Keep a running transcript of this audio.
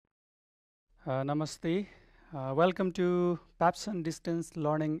Namaste. Welcome to PABSON Distance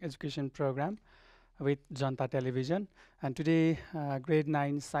Learning Education Program with Janata Television. And today, grade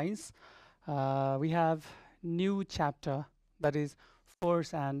 9 science, we have new chapter that is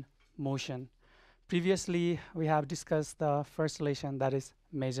force and motion. Previously, we have discussed the first lesson that is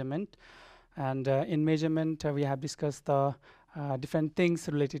measurement. And in measurement, we have discussed the different things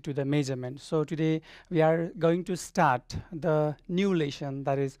related to the measurement. So today we are going to start the new lesson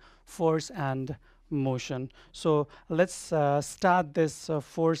that is force and motion. So let's start this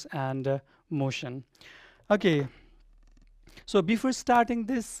force and motion. Okay, so before starting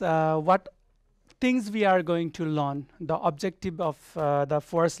this, what things we are going to learn, the objective of the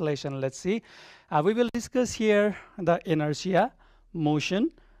first lesson, let's see. We will discuss here the inertia,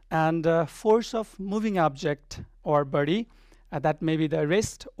 motion, and force of moving object or body. That may be the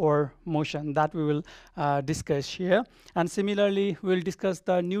rest or motion that we will discuss here. And similarly, we will discuss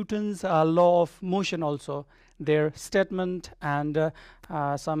the Newton's law of motion also, their statement, and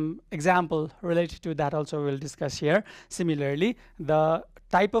some example related to that also we will discuss here. Similarly, the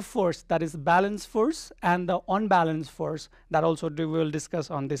type of force, that is balance force and the unbalanced force, that also we will discuss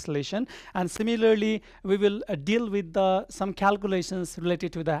on this lesson. And similarly, we will deal with some calculations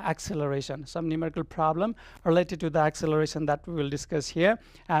related to the acceleration, some numerical problem related to the acceleration that we will discuss here.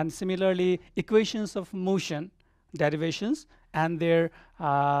 And similarly, equations of motion, derivations, and their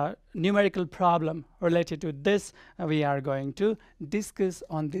numerical problem related to this we are going to discuss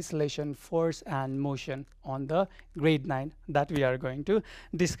on this lesson, force and motion, on the grade 9 that we are going to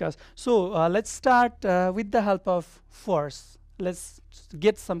discuss. So let's start with the help of force. Let's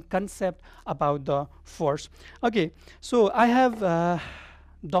get some concept about the force. Okay, so I have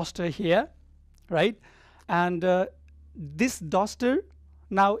duster here, right? And this duster,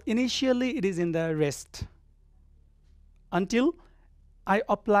 now initially it is in the rest until I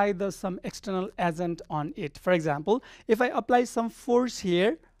apply some external agent on it. For example, if I apply some force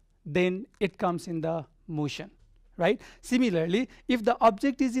here, then it comes in the motion, right? Similarly, if the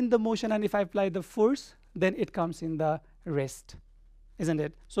object is in the motion and if I apply the force, then it comes in the rest, isn't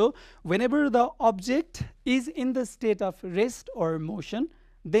it? So whenever the object is in the state of rest or motion,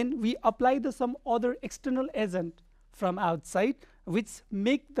 then we apply some other external agent from outside which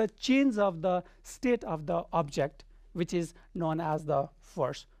make the change of the state of the object, which is known as the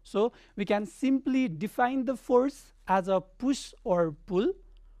force. So we can simply define the force as a push or pull,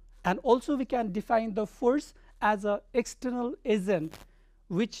 and also we can define the force as an external agent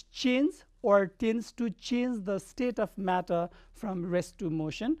which changes or tends to change the state of matter from rest to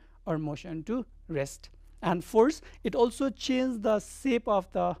motion or motion to rest. And force, it also changes the shape of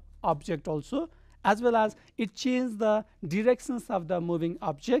the object also, as well as it changes the directions of the moving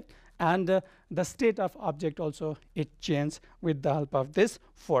object, and the state of object also it changes with the help of this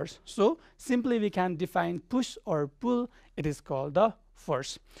force. So simply we can define push or pull, it is called the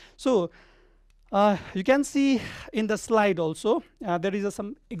force. So you can see in the slide also there is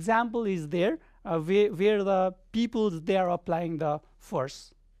some example is there where the people they are applying the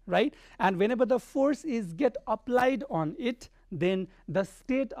force, right? And whenever the force is get applied on it, then the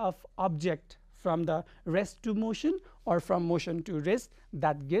state of object from the rest to motion or from motion to rest,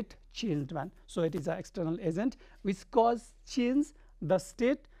 that get changed one. So it is an external agent which cause change the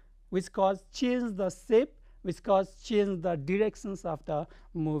state, which cause change the shape, which cause change the directions of the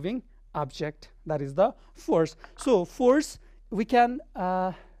moving object. That is the force. So force, we can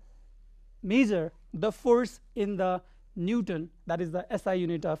measure the force in the Newton, that is the SI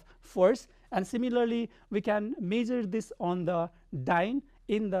unit of force, and similarly we can measure this on the dyne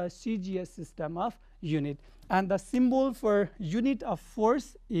in the CGS system of unit. And the symbol for unit of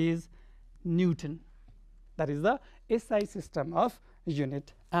force is Newton. That is the SI system of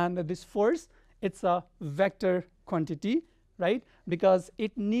unit. And this force, it's a vector quantity, right? Because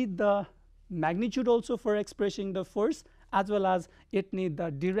it needs the magnitude also for expressing the force, as well as it needs the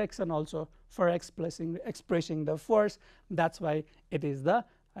direction also for expressing the force. That's why it is the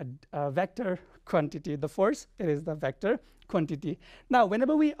vector quantity. The force, it is the vector quantity. Now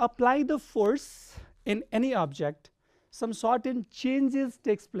whenever we apply the force in any object, some certain changes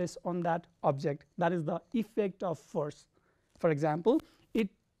takes place on that object. That is the effect of force. For example, it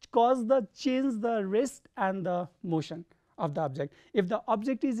causes the change the rest and the motion of the object. If the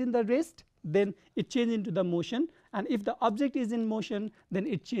object is in the rest, then it changes into the motion, and if the object is in motion, then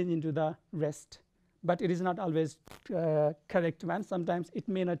it changes into the rest. But it is not always correct one. Sometimes it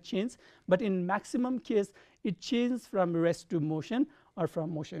may not change, but in maximum case it changes from rest to motion or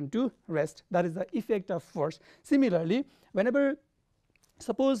from motion to rest. That is the effect of force. Similarly, whenever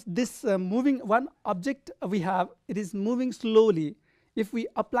suppose this moving one object we have, it is moving slowly If we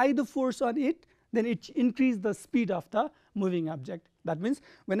apply the force on it, then it increases the speed of the moving object. That means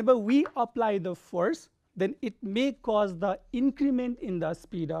whenever we apply the force, then it may cause the increment in the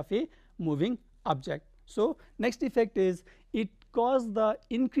speed of a moving object. So next effect is it causes the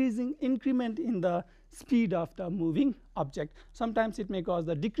increment in the speed of the moving object. Sometimes it may cause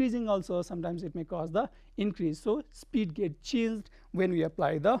the decreasing also, sometimes it may cause the increase. So speed gets changed when we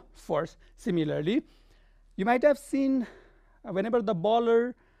apply the force. Similarly, you might have seen whenever the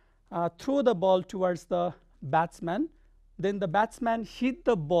bowler throw the ball towards the batsman, then the batsman hit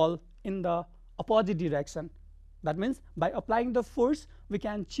the ball in the opposite direction. That means by applying the force, we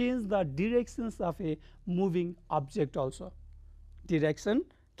can change the directions of a moving object also. Direction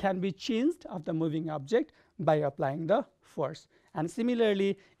can be changed of the moving object by applying the force. And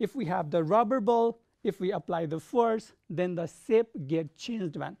similarly, if we have the rubber ball, if we apply the force, then the shape gets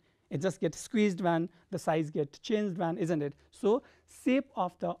changed one. It just gets squeezed one, the size gets changed one, isn't it? So shape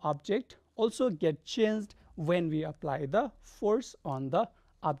of the object also gets changed when we apply the force on the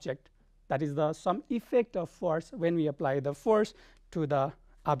object. That is the some effect of force when we apply the force to the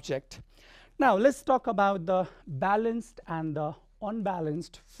object. Now let's talk about the balanced and the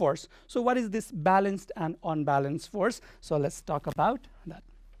unbalanced force. So what is this balanced and unbalanced force? So let's talk about that.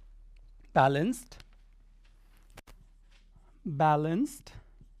 Balanced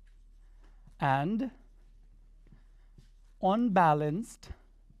and unbalanced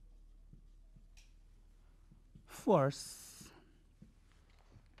force.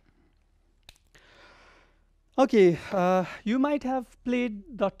 Okay, you might have played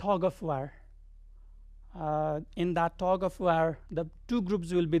the tug of war. In that tug of war, the two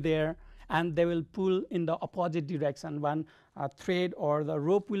groups will be there and they will pull in the opposite direction. One thread or the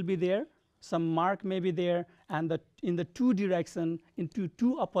rope will be there, some mark may be there, and in the into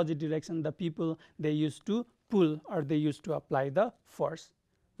two opposite direction, the people they used to pull or they used to apply the force,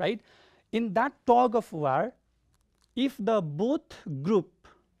 right? In that tug of war, if the both group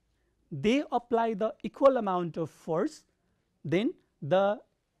they apply the equal amount of force, then the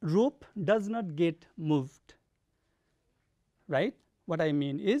rope does not get moved, right? What I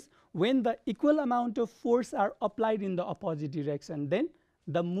mean is when the equal amount of force are applied in the opposite direction, then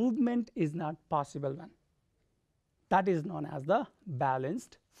the movement is not possible one. That is known as the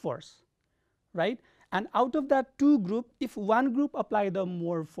balanced force, right? And out of that two group, if one group apply the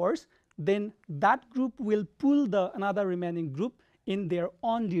more force, then that group will pull the another remaining group in their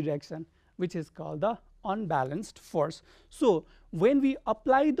own direction, which is called the unbalanced force. So when we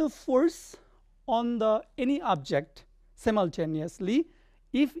apply the force on the any object simultaneously,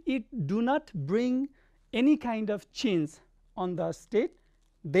 if it do not bring any kind of change on the state,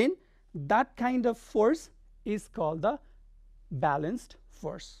 then that kind of force is called the balanced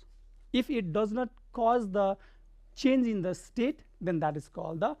force. If it does not cause the change in the state, then that is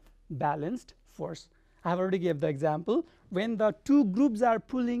called the balanced force. I have already gave the example. When the two groups are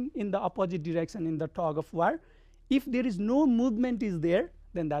pulling in the opposite direction in the tug of war, if there is no movement is there,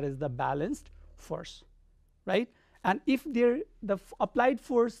 then that is the balanced force, right? And if the applied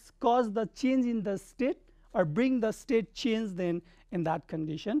force cause the change in the state or bring the state change, then in that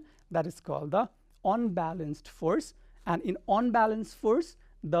condition, that is called the unbalanced force. And in unbalanced force,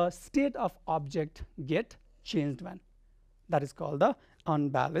 the state of object get changed one. That is called the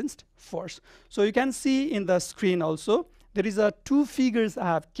unbalanced force. So you can see in the screen also, there is a two figures I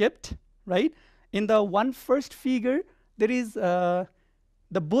have kept, right? In the one first figure, there is the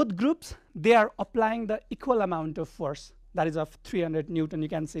both groups, they are applying the equal amount of force, that is of 300 Newton. You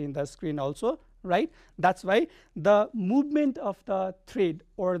can see in the screen also, right? That's why the movement of the thread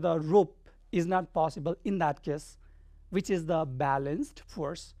or the rope is not possible in that case, which is the balanced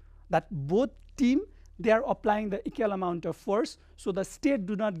force, that both team they are applying the equal amount of force, so the state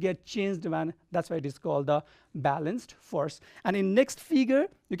do not get changed one. That's why it is called the balanced force. And in next figure,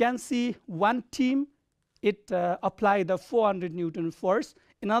 you can see one team it apply the 400 Newton force.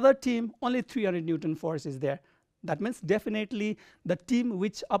 Another team only 300 Newton force is there. That means definitely the team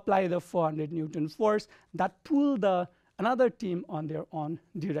which apply the 400 Newton force that pull the another team on their own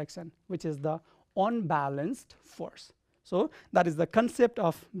direction, which is the unbalanced force. So that is the concept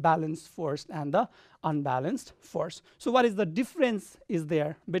of balanced force and the unbalanced force. So what is the difference is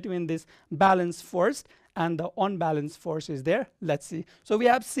there between this balanced force and the unbalanced force is there? Let's see. So we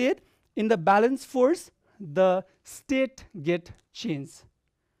have said in the balanced force, the state get changed.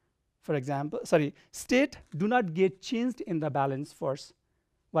 For example, state do not get changed in the balanced force.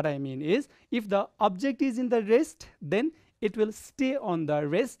 What I mean is, if the object is in the rest, then it will stay on the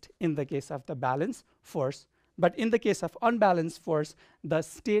rest in the case of the balanced force. But in the case of unbalanced force, the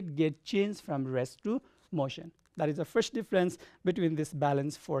state get changed from rest to motion. That is the first difference between this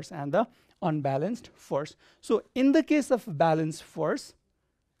balanced force and the unbalanced force. So in the case of balanced force,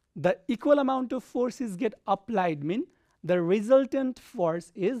 the equal amount of forces get applied, mean the resultant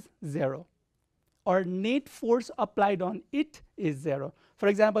force is 0, or net force applied on it is 0. For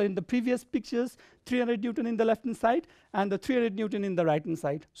example, in the previous pictures, 300 Newton in the left hand side and the 300 Newton in the right hand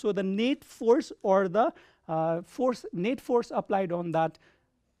side. So the net force, or the net force applied on that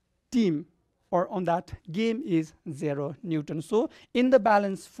team or on that game is 0 Newton. So in the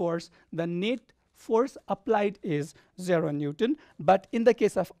balanced force, the net force applied is 0 Newton, but in the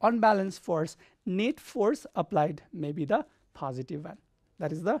case of unbalanced force, net force applied may be the positive one.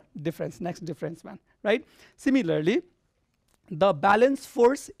 That is the difference, next difference one, right? Similarly, the balanced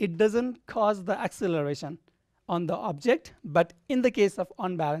force, it doesn't cause the acceleration on the object, but in the case of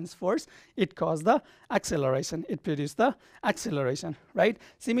unbalanced force, it caused the acceleration, it produced the acceleration, right?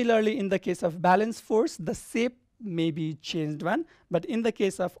 Similarly, in the case of balanced force, the shape may be changed one, but in the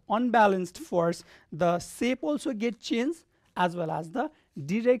case of unbalanced force, the shape also get changed, as well as the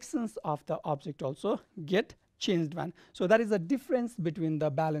directions of the object also get changed one. So that is the difference between the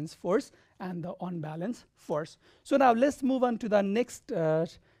balanced force and the unbalanced force. So now let's move on to the next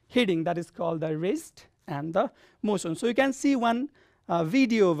heading, that is called the rest and the motion. So you can see one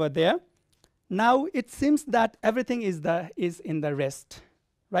video over there. Now it seems that everything is in the rest,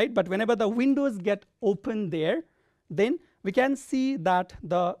 right? But whenever the windows get open there, then we can see that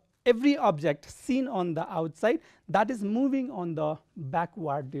every object seen on the outside, that is moving on the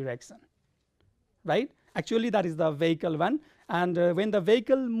backward direction, right? Actually, that is the vehicle one, and when the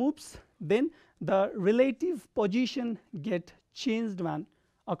vehicle moves, then the relative position get changed one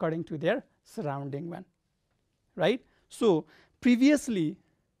according to their surrounding one, right? So previously,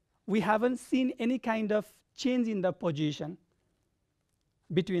 we haven't seen any kind of change in the position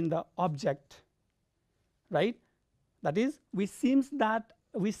between the object, right? That is, we see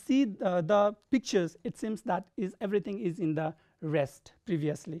the pictures, it seems that everything is in the rest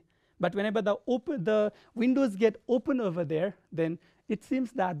previously. But whenever the windows get open over there, then it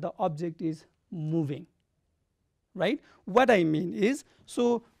seems that the object is moving, right? What I mean is,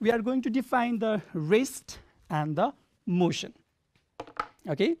 so we are going to define the rest and the motion,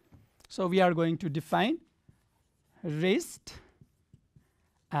 okay? So we are going to define rest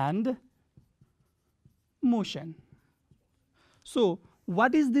and motion. So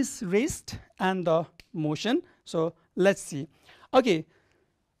what is this rest and the motion? So let's see. Okay,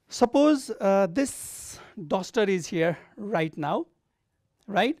 suppose this duster is here right now,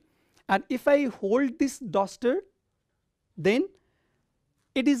 right? And if I hold this duster, then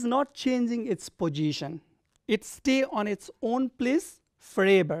it is not changing its position. It stays on its own place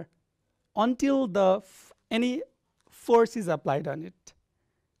forever until any force is applied on it,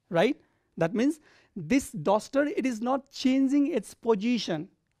 right? That means this duster, it is not changing its position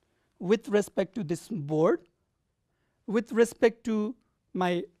with respect to this board, with respect to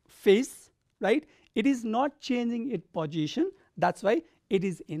my face, right? It is not changing its position. That's why it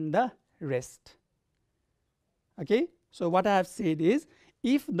is in the rest. Okay, so what I have said is,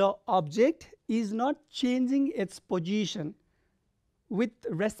 if the object is not changing its position with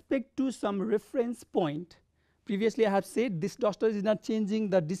respect to some reference point, previously I have said this duster is not changing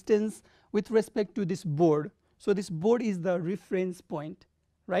the distance with respect to this board. So this board is the reference point,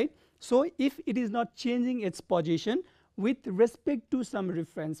 right? So if it is not changing its position with respect to some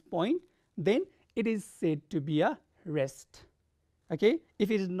reference point, then it is said to be a rest, okay,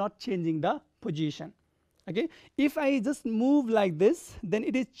 if it is not changing the position. Okay, if I just move like this, then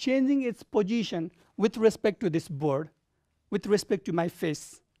it is changing its position with respect to this board, with respect to my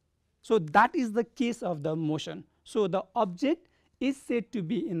face. So that is the case of the motion. So the object is said to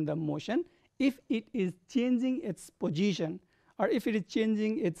be in the motion if it is changing its position, or if it is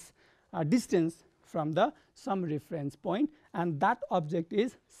changing its distance from some reference point, and that object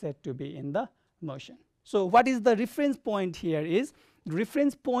is said to be in the motion. So what is the reference point here is,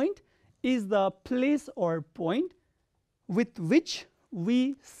 reference point is the place or point with which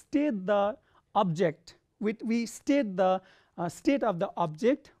we state the object, we state the state of the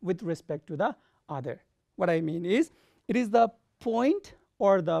object with respect to the other. What I mean is, it is the point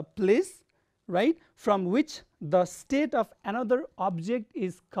or the place, right, from which the state of another object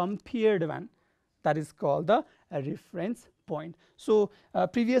is compared one. That is called the reference point. So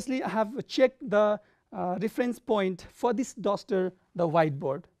previously I have checked the reference point for this duster, the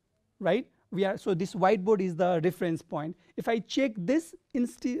whiteboard, right? So this whiteboard is the reference point. If I check this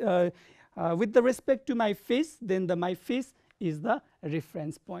with the respect to my face, then my face is the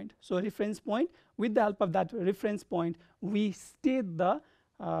reference point. So reference point, with the help of that reference point, we state the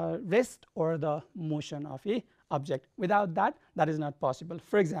rest or the motion of a object. Without that, that is not possible.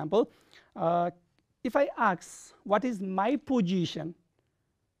 For example, if I ask what is my position,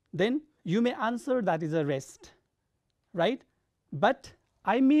 then you may answer that is a rest, right? But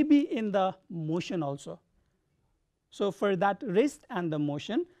I may be in the motion also. So for that rest and the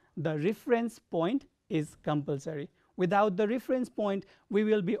motion, the reference point is compulsory. Without the reference point, we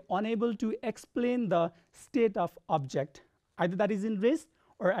will be unable to explain the state of object, either that is in rest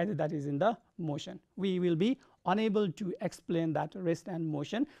or either that is in the motion. We will be unable to explain that rest and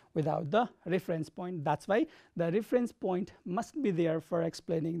motion without the reference point. That's why the reference point must be there for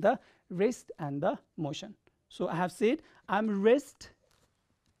explaining the rest and the motion. So I have said I'm rest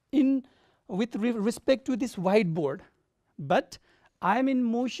in with respect to this whiteboard, but I'm in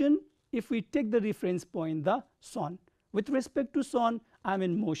motion if we take the reference point the sun. With respect to sun, I'm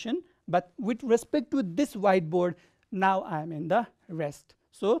in motion, but with respect to this whiteboard, now I'm in the rest.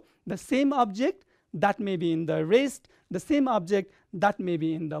 So the same object that may be in the rest, the same object that may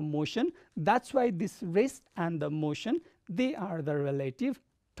be in the motion. That's why this rest and the motion, they are the relative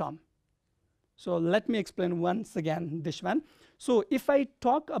term. So let me explain once again this one. So if I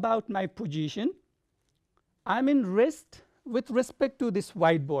talk about my position, I'm in rest with respect to this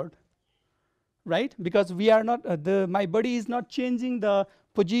whiteboard, right? Because we are not my body is not changing the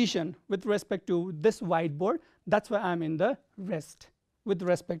position with respect to this whiteboard. That's why I'm in the rest with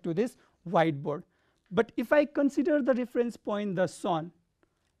respect to this whiteboard. But if I consider the reference point the sun,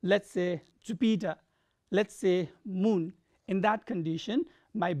 let's say Jupiter, let's say moon, in that condition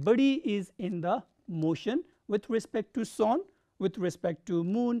my body is in the motion with respect to sun, with respect to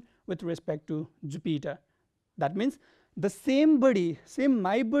moon, with respect to Jupiter. That means the same body,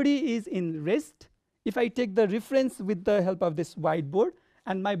 my body is in rest if I take the reference with the help of this whiteboard,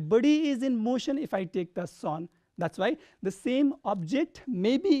 and my body is in motion if I take the sun. That's why the same object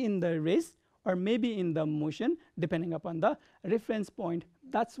may be in the rest or maybe in the motion depending upon the reference point.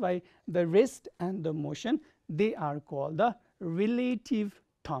 That's why the rest and the motion, they are called the relative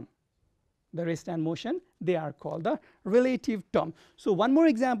term. The rest and motion, they are called the relative term. So one more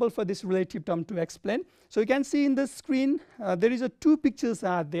example for this relative term to explain. So you can see in the screen there is two pictures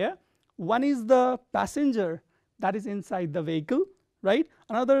are there. One is the passenger that is inside the vehicle, right?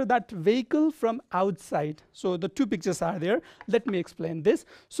 Another that vehicle from outside. So the two pictures are there. Let me explain this.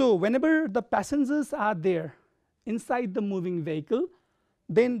 So whenever the passengers are there inside the moving vehicle,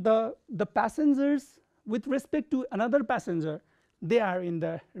 then the passengers with respect to another passenger, they are in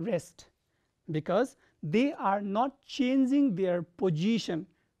the rest, because they are not changing their position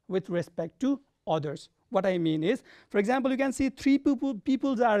with respect to others. What I mean is, for example, you can see three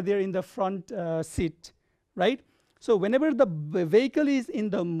people are there in the front seat, right? So whenever the vehicle is in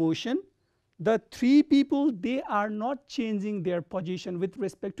the motion, the three people, they are not changing their position with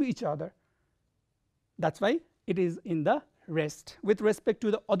respect to each other. That's why it is in the rest. With respect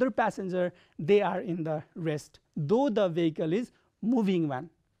to the other passenger, they are in the rest, though the vehicle is moving one,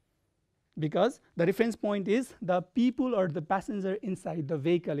 because the reference point is the people or the passenger inside the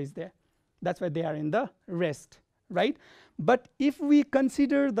vehicle is there. That's why they are in the rest, right? But if we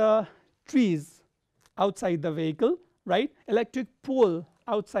consider the trees outside the vehicle, right, electric pole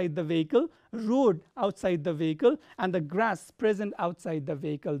outside the vehicle, road outside the vehicle, and the grass present outside the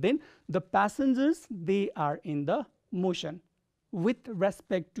vehicle, then the passengers, they are in the motion with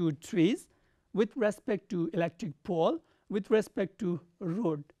respect to trees, with respect to electric pole, with respect to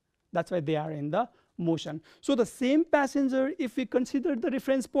road. That's why they are in the motion. So the same passenger, if we consider the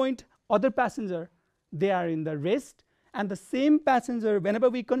reference point other passenger, they are in the rest, and the same passenger, whenever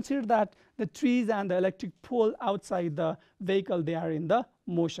we consider that the trees and the electric pole outside the vehicle, they are in the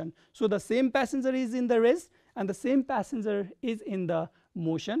motion. So the same passenger is in the rest and the same passenger is in the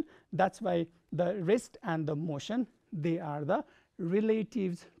motion. That's why the rest and the motion, they are the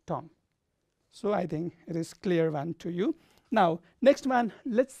relative term. So I think it is clear one to you. Now next one,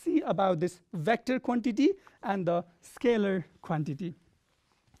 let's see about this vector quantity and the scalar quantity.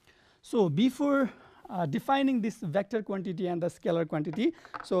 So before defining this vector quantity and the scalar quantity,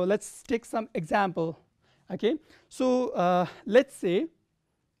 so let's take some example. Okay, so let's say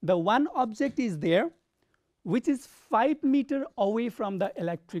the one object is there which is 5 meters away from the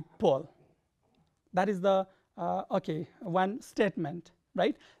electric pole. That is the one statement,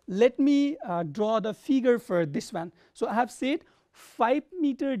 right? Let me draw the figure for this one. So I have said 5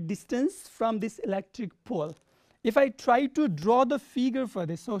 meter distance from this electric pole. If I try to draw the figure for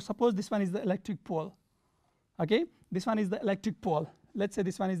this, so suppose this one is the electric pole. Okay, this one is the electric pole. Let's say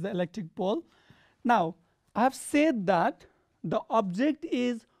this one is the electric pole. Now I have said that the object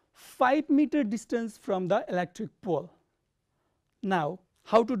is 5 meter distance from the electric pole. Now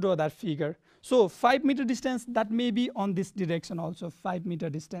how to draw that figure? So 5 meter distance, that may be on this direction also, 5 meter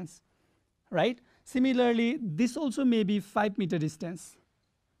distance, right? Similarly, this also may be 5 meter distance,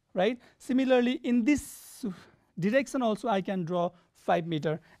 right? Similarly, in this direction also I can draw 5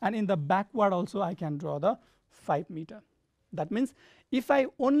 meter, and in the backward also I can draw the 5 meter. That means if I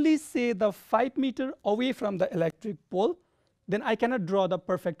only say the 5 meter away from the electric pole, then I cannot draw the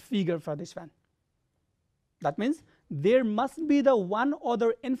perfect figure for this one. That means there must be the one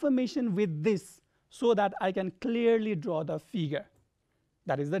other information with this so that I can clearly draw the figure.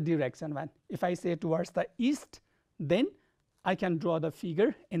 That is the direction one. If I say towards the east, then I can draw the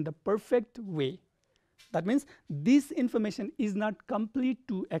figure in the perfect way. That means this information is not complete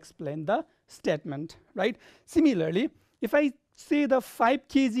to explain the statement, right? Similarly, if I say the 5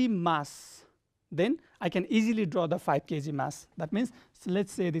 kg mass, then I can easily draw the 5 kg mass. That means, so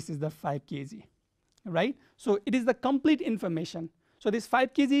let's say this is the 5 kg, right? So it is the complete information. So this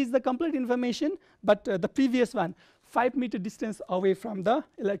 5 kg is the complete information, but the previous one, 5 meter distance away from the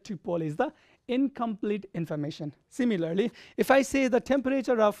electric pole, is the incomplete information. Similarly, if I say the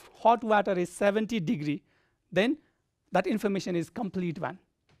temperature of hot water is 70 degree, then that information is complete one,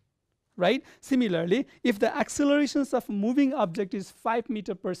 right? Similarly, if the accelerations of moving object is 5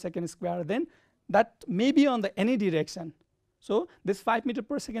 meter per second square, then that may be on the any direction. So this 5 meter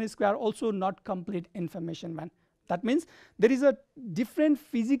per second square also not complete information one. That means there is a different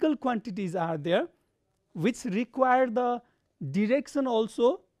physical quantities are there which require the direction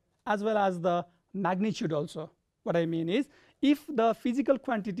also as well as the magnitude also. What I mean is, if the physical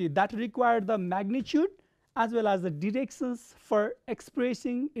quantity that require the magnitude as well as the directions for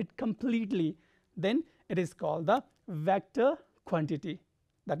expressing it completely, then it is called the vector quantity.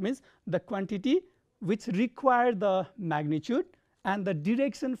 That means the quantity which require the magnitude and the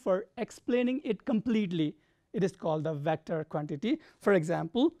direction for explaining it completely, it is called the vector quantity. For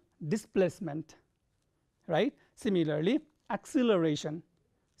example, displacement, right? Similarly, acceleration,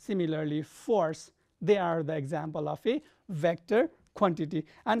 similarly force, they are the example of a vector quantity.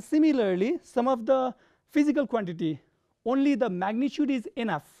 And similarly, some of the physical quantity, only the magnitude is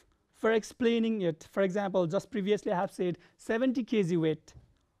enough for explaining it. For example, just previously I have said 70 kg weight,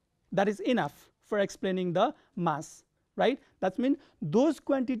 that is enough for explaining the mass, right? That means those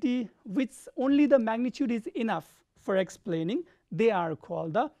quantity which only the magnitude is enough for explaining, they are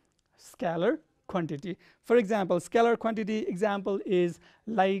called the scalar quantity. For example, scalar quantity example is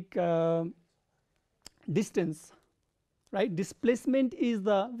like distance, right? Displacement is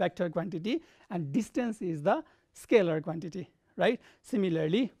the vector quantity and distance is the scalar quantity, right?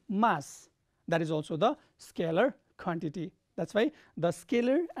 Similarly, mass, that is also the scalar quantity. That's why the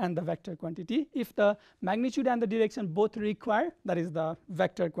scalar and the vector quantity, if the magnitude and the direction both require, that is the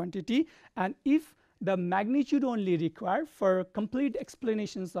vector quantity, and if the magnitude only require for complete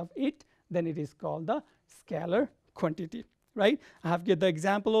explanations of it, then it is called the scalar quantity, right? I have given the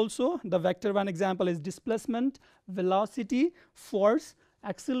example also. The vector one example is displacement, velocity, force,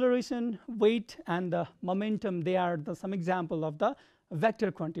 acceleration, weight, and the momentum. They are some example of the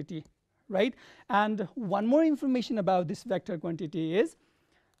vector quantity, right? And one more information about this vector quantity is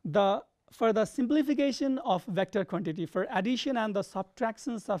for the simplification of vector quantity, for addition and the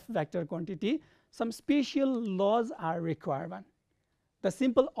subtractions of vector quantity, some special laws are required. The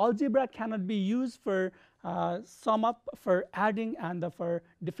simple algebra cannot be used for sum up, for adding, and for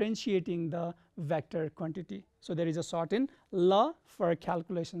differentiating the vector quantity. So there is a certain law for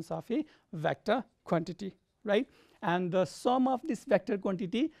calculations of a vector quantity, right? And the sum of this vector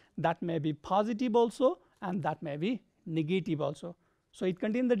quantity, that may be positive also and that may be negative also. So it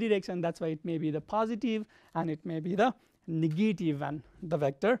contains the direction, that's why it may be the positive and it may be the negative one, the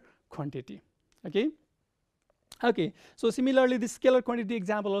vector quantity. Okay. Okay, so similarly this scalar quantity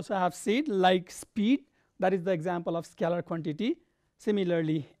example also I have said, like speed, that is the example of scalar quantity.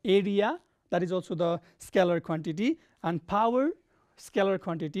 Similarly, area, that is also the scalar quantity, and power, scalar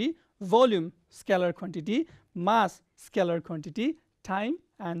quantity, volume, scalar quantity, mass, scalar quantity, time,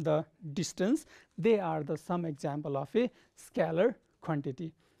 and the distance, they are some example of a scalar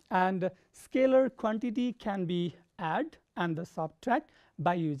quantity. And scalar quantity can be add and the subtract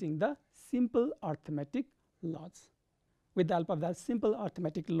by using the simple arithmetic laws. With the help of that simple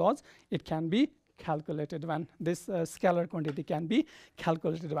arithmetic laws, it can be calculated one. This scalar quantity can be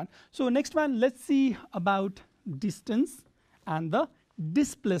calculated one. So next one, let's see about distance and the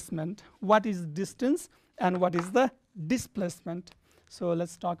displacement. What is distance and what is the displacement? So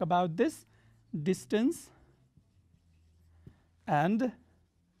let's talk about this distance and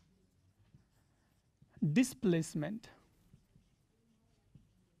displacement.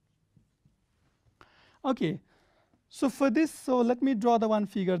 Okay, so for this, so let me draw the one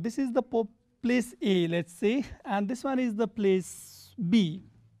figure. This is the place A, let's say, and this one is the place B,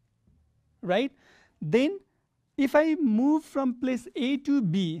 right? Then if I move from place A to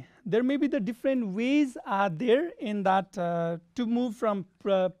B, there may be the different ways are there in that to move from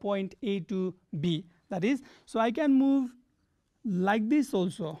point A to B. That is, so I can move like this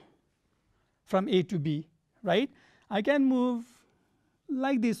also from A to B, right? I can move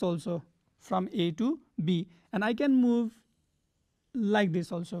like this also from A to B, and I can move like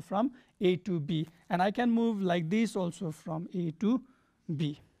this also from A to B, and I can move like this also from A to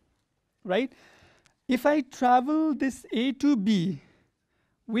B, right? If I travel this A to B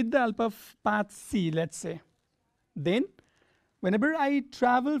with the help of path C, let's say, then whenever I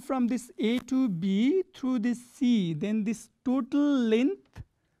travel from this A to B through this C, then this total length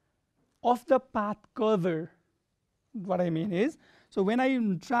of the path cover, what I mean is, so when I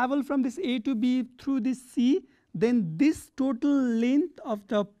travel from this A to B through this C, then this total length of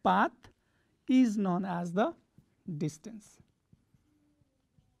the path is known as the distance.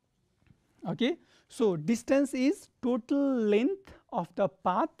 Okay, so distance is total length of the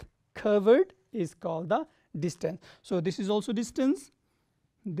path covered is called the distance. So this is also distance,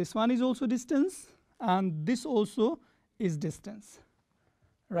 this one is also distance, and this also is distance,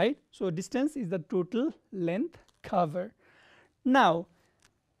 right? So distance is the total length covered. Now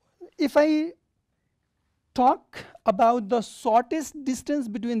if I talk about the shortest distance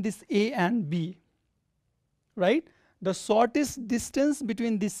between this A and B, right? The shortest distance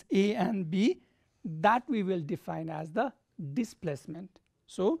between this A and B, that we will define as the displacement.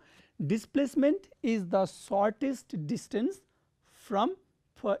 So displacement is the shortest distance from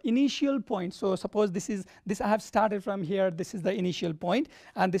initial point. So suppose this I have started from here, this is the initial point,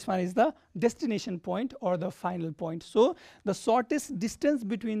 and this one is the destination point or the final point. So the shortest distance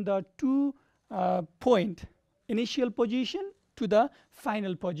between the two point, initial position to the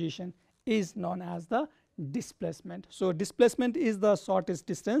final position, is known as the displacement. So displacement is the shortest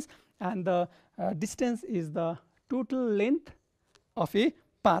distance, and the distance is the total length of a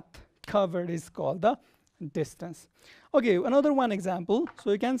path covered is called the distance. Okay, another one example.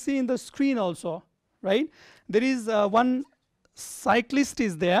 So you can see in the screen also, right? There is one cyclist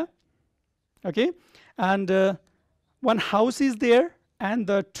is there, okay, and one house is there, and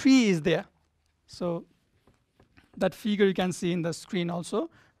the tree is there. So that figure you can see in the screen also,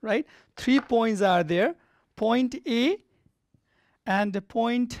 right? 3 points are there, point A and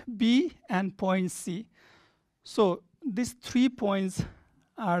point B and point C. So these 3 points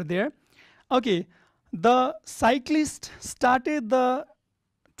are there. Okay, the cyclist started the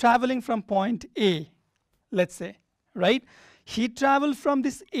traveling from point A, let's say, right? He traveled from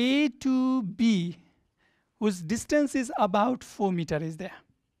this A to B, whose distance is about 4 meters is there,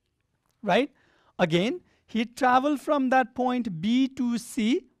 right? Again, he traveled from that point B to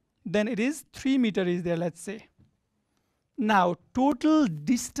C, then it is 3 meters is there, let's say. Now total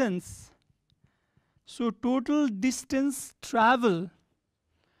distance, so total distance travel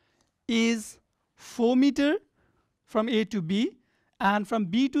is 4 meters from A to B, and from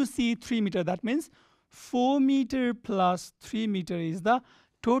B to C 3 meters. That means 4 meters plus 3 meters is the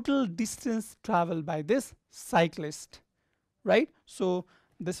total distance traveled by this cyclist, right? So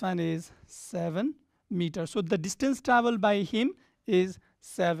this one is 7 meters. So the distance traveled by him is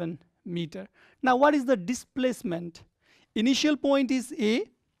 7 meters. Now what is the displacement? Initial point is A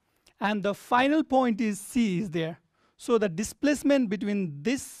and the final point is C is there. So the displacement between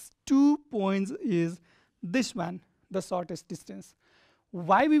these 2 points is this one, the shortest distance.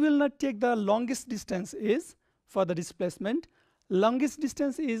 Why we will not take the longest distance is, for the displacement, longest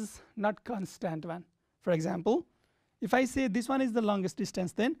distance is not constant one. For example, if I say this one is the longest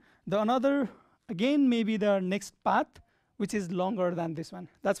distance, then the another again maybe the next path which is longer than this one.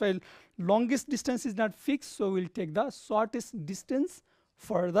 That's why longest distance is not fixed, so we'll take the shortest distance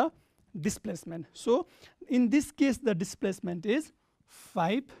for the displacement. So in this case the displacement is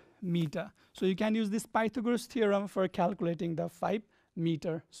 5 meters. So you can use this Pythagoras theorem for calculating the 5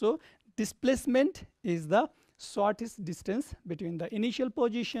 meters. So displacement is the shortest distance between the initial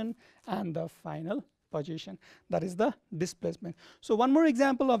position and the final position. That is the displacement. So one more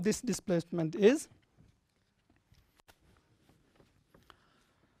example of this displacement is,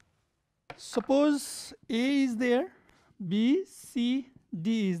 suppose A is there, B, C,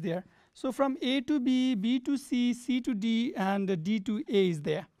 D is there. So from A to B, B to C, C to D, and D to A is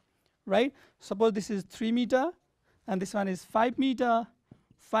there, right? Suppose this is 3 meters, and this one is 5 meters,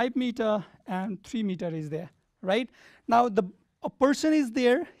 5 meters, and 3 meters is there, right? Now a person is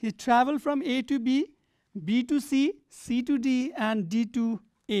there, he traveled from A to B, B to C, C to D, and D to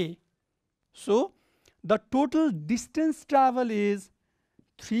A. So the total distance travel is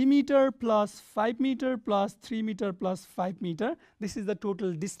 3 meter plus 5 meter plus 3 meter plus 5 meter. This is the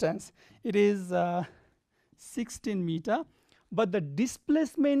total distance. It is 16 meter, but the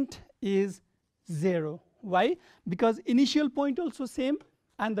displacement is 0. Why? Because initial point also same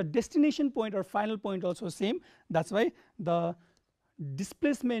and the destination point or final point also same. That's why the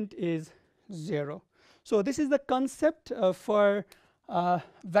displacement is 0. So this is the concept for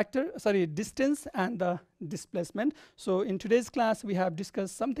distance and the displacement. So in today's class we have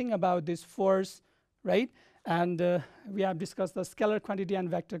discussed something about this force, right? And we have discussed the scalar quantity and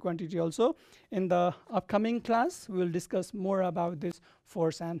vector quantity also. In the upcoming class we will discuss more about this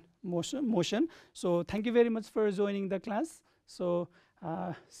force and motion. So thank you very much for joining the class. So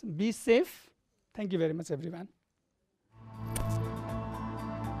be safe. Thank you very much, everyone.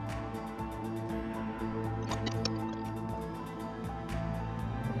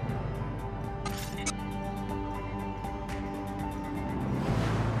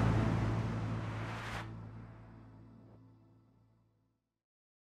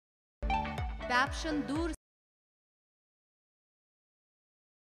 PABSON दूर